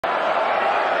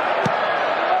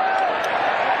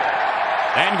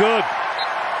And good.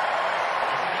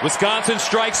 Wisconsin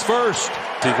strikes first.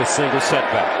 See the single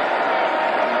setback.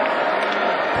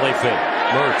 Play fake.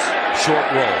 Mertz, short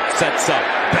roll, sets up,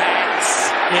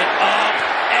 bats it up,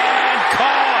 and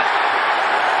caught.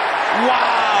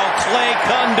 Wow, Clay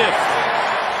Cundiff.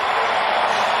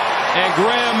 And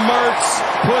Graham Mertz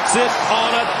puts it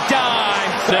on a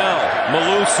dime. Snell,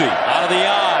 Malusi, out of the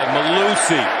eye,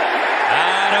 Malusi.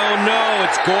 I don't know,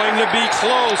 it's going to be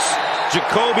close.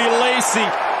 Jacoby Lacey,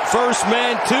 first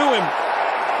man to him.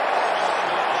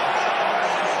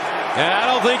 And I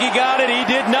don't think he got it, he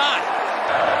did not.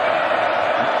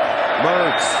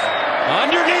 Mertz,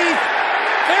 underneath,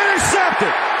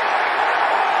 intercepted.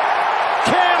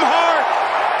 Cam Hart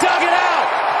dug it out.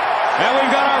 And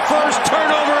we've got our first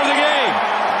turnover of the game.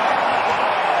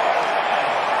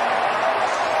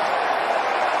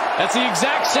 That's the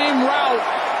exact same route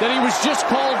that he was just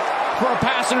called for a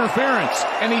pass interference.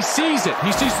 And he sees it.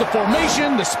 He sees the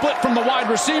formation, the split from the wide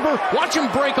receiver. Watch him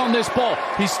break on this ball.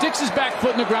 He sticks his back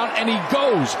foot in the ground and he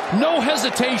goes. No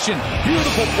hesitation.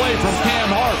 Beautiful play from Cam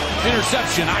Hart.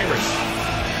 Interception, Irish.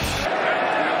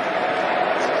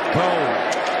 Cone.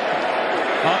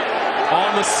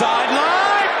 On the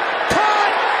sideline.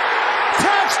 Caught.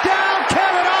 Touchdown,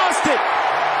 Kevin Austin.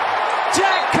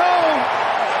 Jack Cone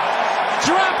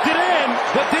dropped it in,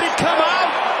 but did it come out?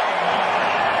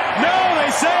 No, they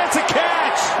say it's a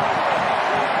catch.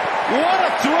 What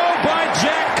a throw by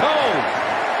Jack Cone.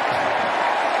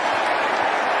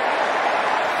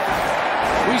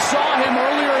 We saw him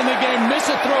earlier in the game miss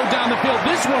a throw down the field.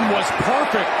 This one was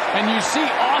perfect. And you see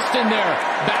Austin there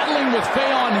battling with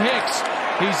Fayon Hicks.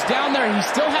 He's down there. He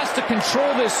still has to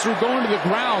control this through going to the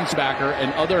ground. Backer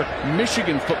and other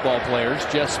Michigan football players,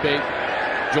 Jeff Spate,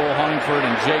 Joel Huntingford,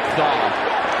 and Jake Thaw.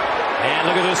 And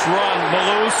look at this run.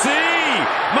 Malusi.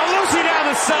 Malusi down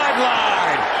the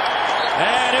sideline.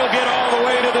 And he'll get all the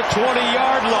way to the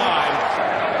 20-yard line.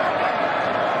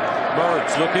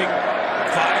 Mertz looking.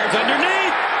 Fires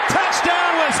underneath.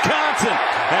 Touchdown, Wisconsin.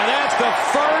 And that's the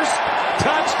first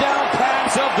touchdown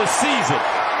pass of the season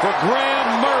for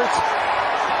Graham Mertz.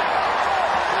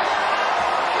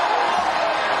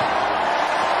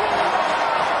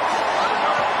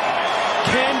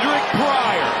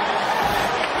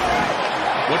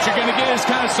 What you're going to get is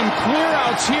kind of some clear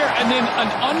outs here and then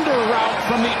an under route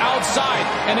from the outside.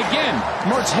 And again,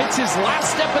 Mertz hits his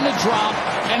last step in the drop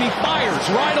and he fires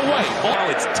right away. Now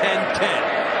it's 10-10.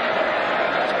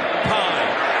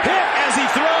 Pine hit as he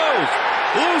throws.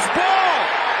 Loose ball.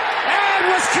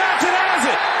 And Wisconsin has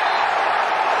it.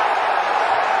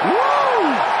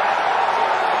 Woo!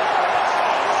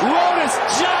 Lotus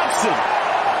Johnson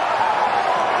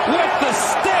with the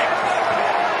stick.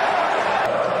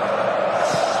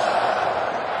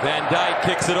 Van Dyke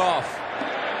kicks it off.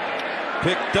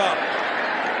 Picked up.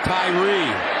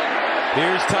 Tyree.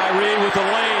 Here's Tyree with the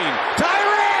lane.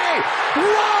 Tyree!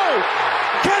 Whoa!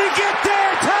 Can he get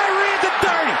there? Tyree at the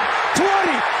 30,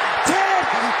 20, 10,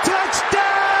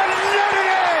 touchdown, Notre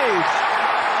Dame!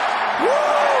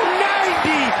 Woo!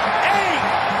 98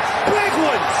 big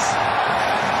ones!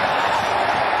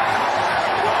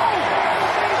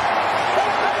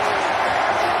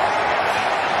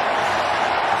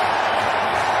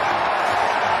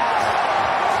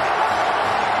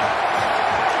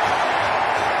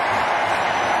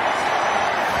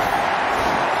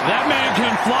 That man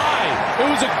can fly. It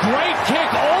was a great kick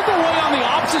all the way on the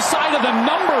opposite side of the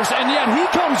numbers, and yet he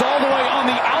comes all the way on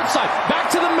the outside, back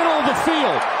to the middle of the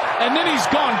field. And then he's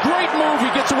gone. Great move.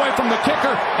 He gets away from the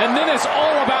kicker, and then it's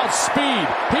all about speed.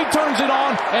 He turns it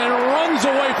on and runs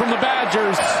away from the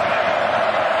Badgers.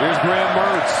 Here's Graham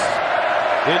Mertz.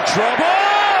 In trouble!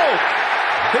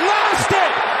 He lost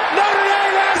it! Notre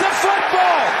Dame has a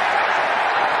football!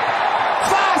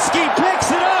 Foskey picks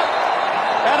it up!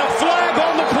 And a flag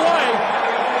on the play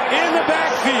in the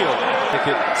backfield. Look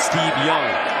at Steve Young.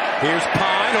 Here's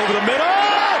Pine over the middle.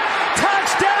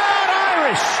 Touchdown,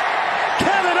 Irish!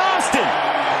 Kevin Austin.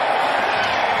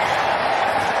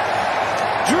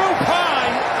 Drew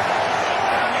Pine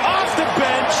off the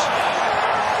bench.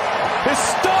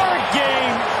 Historic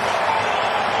game.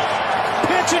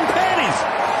 Pitching pennies.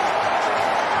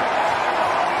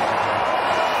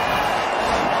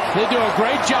 They do a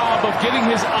great job of getting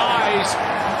his eyes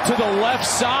to the left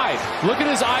side. Look at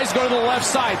his eyes go to the left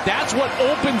side. That's what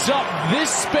opens up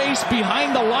this space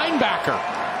behind the linebacker.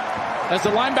 As the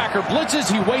linebacker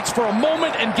blitzes, he waits for a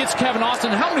moment and gets Kevin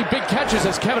Austin. How many big catches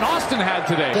has Kevin Austin had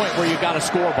today? Point where you got to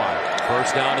score by.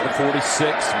 First down to the 46.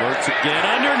 Mertz again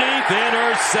underneath.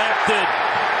 Intercepted.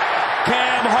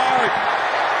 Cam Hart.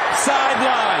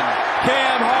 Sideline.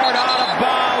 Cam Hart out of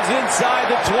bounds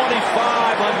inside the 25.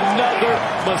 Another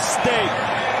mistake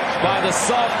by the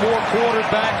sophomore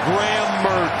quarterback, Graham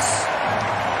Mertz.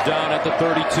 Down at the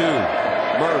 32.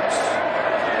 Mertz.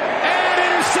 And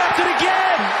intercepted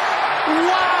again!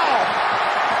 Wow!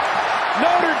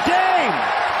 Notre Dame!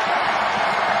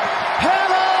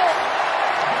 Huddle!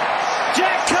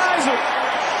 Jack Kaiser!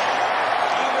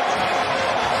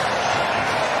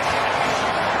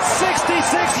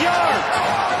 66 yards!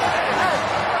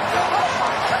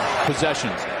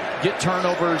 Possessions. Get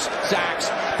turnovers, sacks,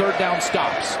 third down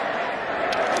stops.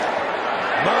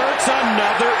 Mertz,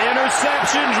 another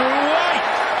interception. Drew White.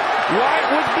 White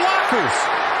with blockers.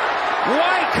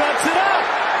 White cuts it up.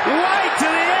 White to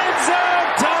the end zone.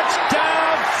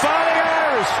 Touchdown, Fighting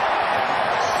Irish.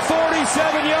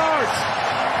 47 yards.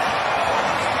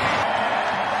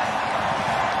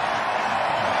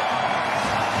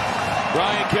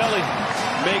 Brian Kelly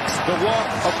makes the walk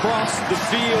across the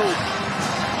field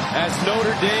as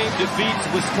Notre Dame defeats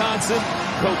Wisconsin.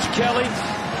 Coach Kelly,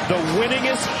 the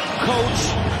winningest coach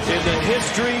in the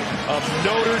history of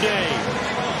Notre Dame.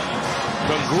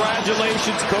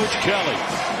 Congratulations, Coach Kelly.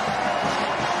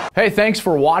 Hey, thanks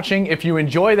for watching. If you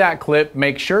enjoy that clip,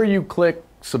 make sure you click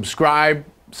subscribe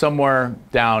somewhere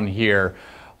down here.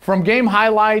 From game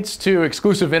highlights to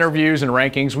exclusive interviews and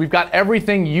rankings, we've got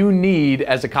everything you need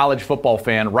as a college football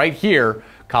fan right here,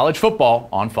 College Football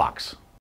on Fox.